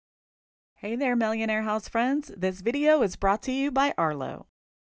Hey there, Millionaire House friends. This video is brought to you by Arlo.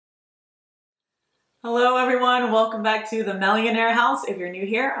 Hello everyone, welcome back to the Millionaire House. If you're new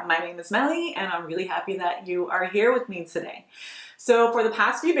here, my name is Melly and I'm really happy that you are here with me today. So for the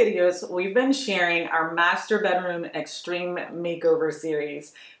past few videos, we've been sharing our Master Bedroom Extreme Makeover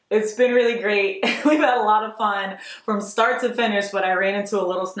series. It's been really great. We've had a lot of fun from start to finish, but I ran into a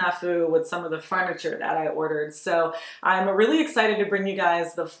little snafu with some of the furniture that I ordered. So I'm really excited to bring you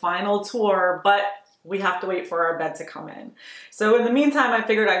guys the final tour, but we have to wait for our bed to come in. So in the meantime, I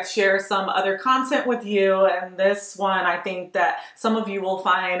figured I'd share some other content with you, and this one I think that some of you will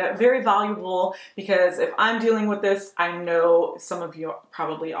find very valuable because if I'm dealing with this, I know some of you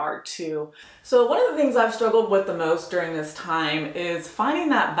probably are too. So one of the things I've struggled with the most during this time is finding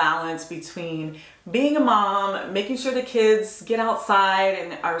that balance between being a mom, making sure the kids get outside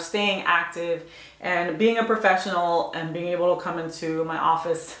and are staying active, and being a professional and being able to come into my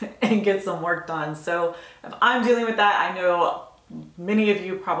office and get some work done. So if I'm dealing with that, I know many of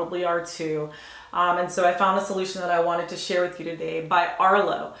you probably are too. And so I found a solution that I wanted to share with you today by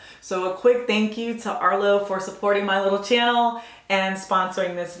Arlo. So a quick thank you to Arlo for supporting my little channel and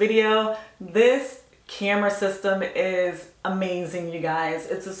sponsoring this video. This camera system is amazing, you guys.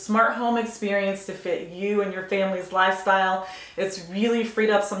 It's a smart home experience to fit you and your family's lifestyle. It's really freed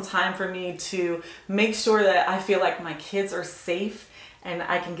up some time for me to make sure that I feel like my kids are safe and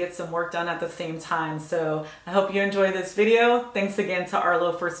I can get some work done at the same time. So I hope you enjoy this video. Thanks again to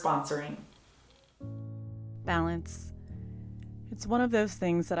Arlo for sponsoring. Balance. It's one of those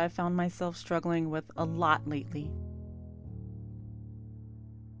things that I found myself struggling with a lot lately.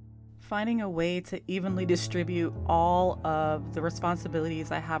 Finding a way to evenly distribute all of the responsibilities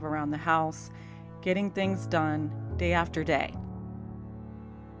I have around the house, getting things done day after day.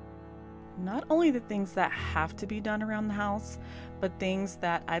 Not only the things that have to be done around the house, but things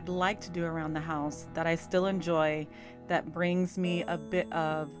that I'd like to do around the house that I still enjoy, that brings me a bit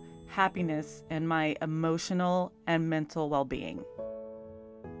of happiness in my emotional and mental well-being.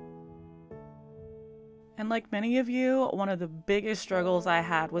 And like many of you, one of the biggest struggles I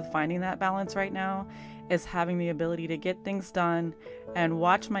had with finding that balance right now is having the ability to get things done and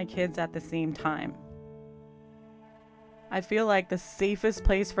watch my kids at the same time. I feel like the safest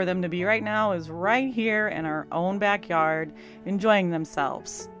place for them to be right now is right here in our own backyard, enjoying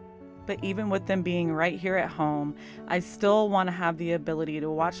themselves. But even with them being right here at home, I still want to have the ability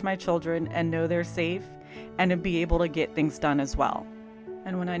to watch my children and know they're safe and to be able to get things done as well.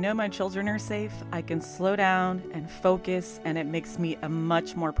 And when I know my children are safe, I can slow down and focus, and it makes me a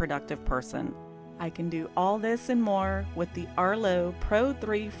much more productive person. I can do all this and more with the Arlo Pro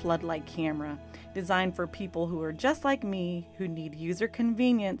 3 Floodlight Camera, designed for people who are just like me, who need user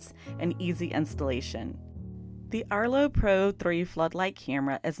convenience and easy installation. The Arlo Pro 3 Floodlight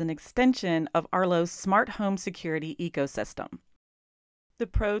Camera is an extension of Arlo's smart home security ecosystem. The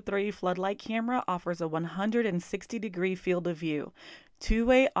Pro 3 Floodlight Camera offers a 160-degree field of view,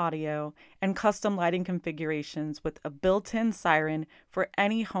 two-way audio, and custom lighting configurations with a built-in siren for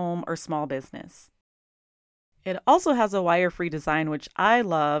any home or small business. It also has a wire-free design, which I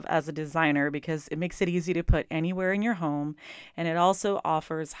love as a designer because it makes it easy to put anywhere in your home, and it also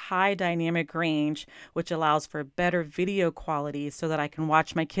offers high dynamic range, which allows for better video quality so that I can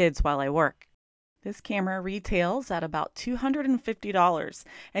watch my kids while I work. This camera retails at about $250,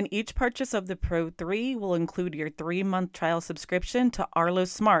 and each purchase of the Pro 3 will include your 3-month trial subscription to Arlo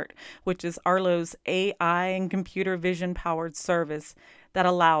Smart, which is Arlo's AI and computer vision powered service that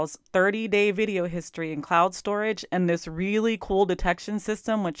allows 30-day video history and cloud storage, and this really cool detection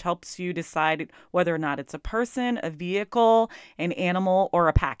system which helps you decide whether or not it's a person, a vehicle, an animal, or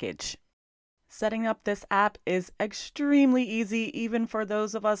a package. Setting up this app is extremely easy, even for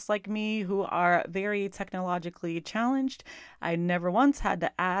those of us like me who are very technologically challenged. I never once had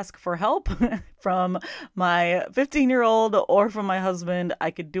to ask for help from my 15-year-old or from my husband.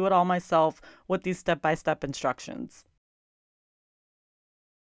 I could do it all myself with these step-by-step instructions.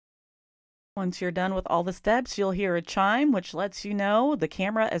 Once you're done with all the steps, you'll hear a chime which lets you know the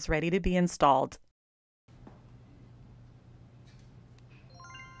camera is ready to be installed.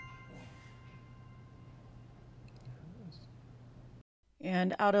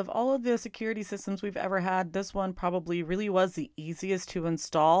 And out of all of the security systems we've ever had, this one probably really was the easiest to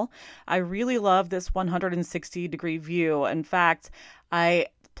install. I really love this 160-degree view. In fact, I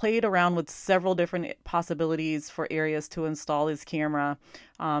played around with several different possibilities for areas to install this camera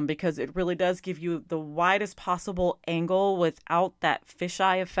because it really does give you the widest possible angle without that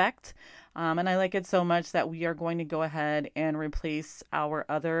fisheye effect. And I like it so much that we are going to go ahead and replace our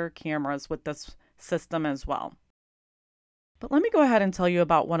other cameras with this system as well. But let me go ahead and tell you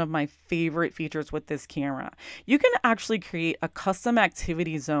about one of my favorite features with this camera. You can actually create a custom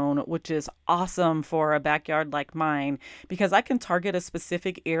activity zone, which is awesome for a backyard like mine, because I can target a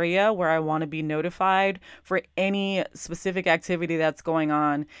specific area where I want to be notified for any specific activity that's going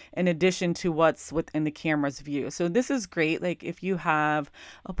on in addition to what's within the camera's view. So this is great, like if you have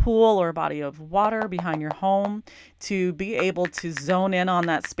a pool or a body of water behind your home, to be able to zone in on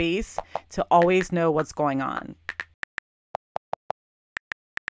that space to always know what's going on.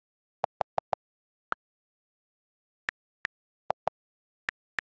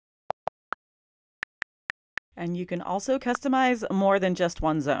 And you can also customize more than just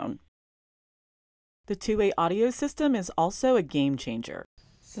one zone. The two-way audio system is also a game changer.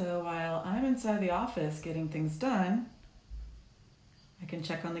 So while I'm inside the office getting things done, I can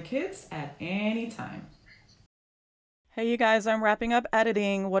check on the kids at any time. Hey you guys, I'm wrapping up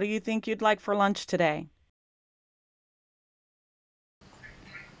editing. What do you think you'd like for lunch today?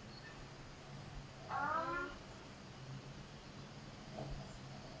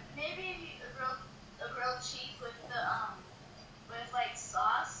 Maybe a grilled cheese with like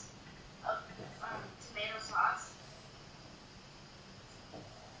sauce of tomato sauce.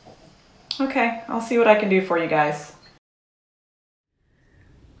 Okay, I'll see what I can do for you guys.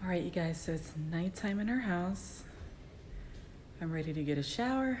 All right, you guys, so it's nighttime in our house. I'm ready to get a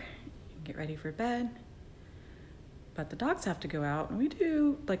shower and get ready for bed. But the dogs have to go out, and we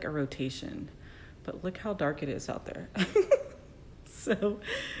do like a rotation. But look how dark it is out there. So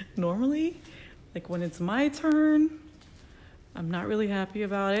normally, like when it's my turn, I'm not really happy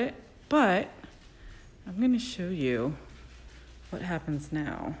about it, but I'm gonna show you what happens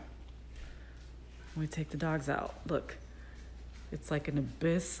now when we take the dogs out. Look, it's like an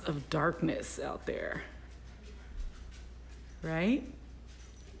abyss of darkness out there, right?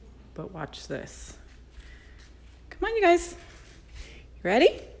 But watch this. Come on, you guys. You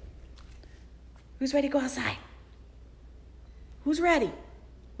ready? Who's ready to go outside? Who's ready?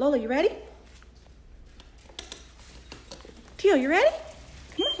 Lola, you ready? Tio, you ready?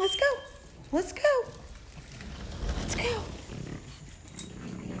 Come on, let's go. Let's go. Let's go.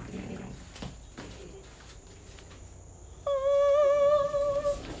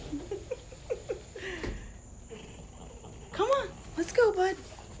 Come on, let's go, bud.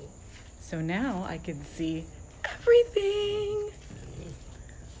 So now I can see everything.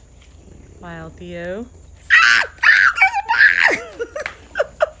 While Theo...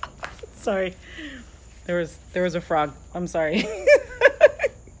 Sorry, there was a frog. I'm sorry.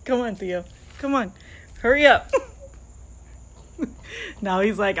 Come on, Theo. Come on, hurry up. Now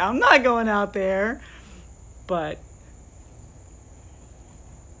he's like, I'm not going out there, but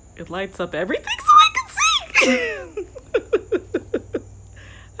it lights up everything so I can see.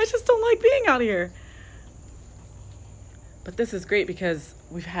 I just don't like being out here. But this is great because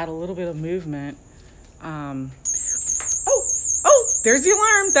we've had a little bit of movement. Oh, there's the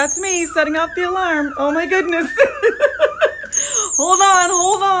alarm. That's me setting off the alarm. Oh my goodness. Hold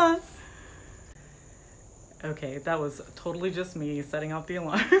on. Okay, that was totally just me setting off the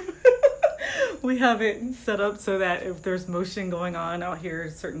alarm. We have it set up so that if there's motion going on out here at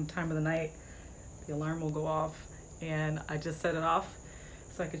a certain time of the night, the alarm will go off. And I just set it off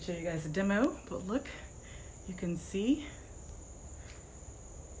so I could show you guys a demo. But look, you can see.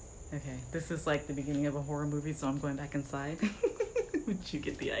 Okay, this is like the beginning of a horror movie, so I'm going back inside. But you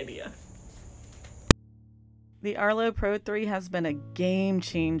get the idea. The Arlo Pro 3 has been a game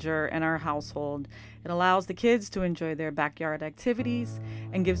changer in our household. It allows the kids to enjoy their backyard activities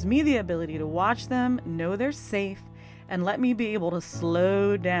and gives me the ability to watch them, know they're safe, and let me be able to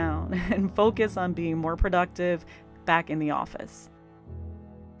slow down and focus on being more productive back in the office.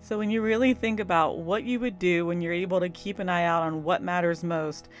 So when you really think about what you would do when you're able to keep an eye out on what matters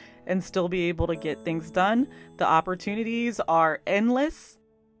most and still be able to get things done, the opportunities are endless.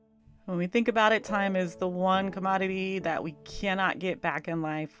 When we think about it, time is the one commodity that we cannot get back in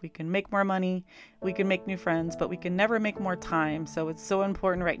life. We can make more money, we can make new friends, but we can never make more time. So it's so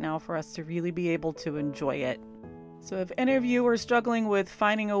important right now for us to really be able to enjoy it. So if any of you are struggling with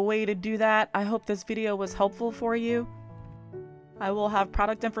finding a way to do that, I hope this video was helpful for you. I will have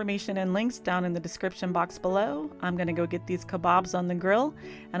product information and links down in the description box below. I'm gonna go get these kebabs on the grill,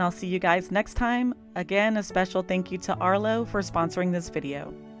 and I'll see you guys next time. Again, a special thank you to Arlo for sponsoring this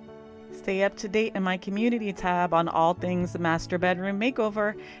video. Stay up to date in my community tab on all things Master Bedroom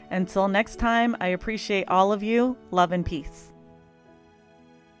Makeover. Until next time, I appreciate all of you. Love and peace.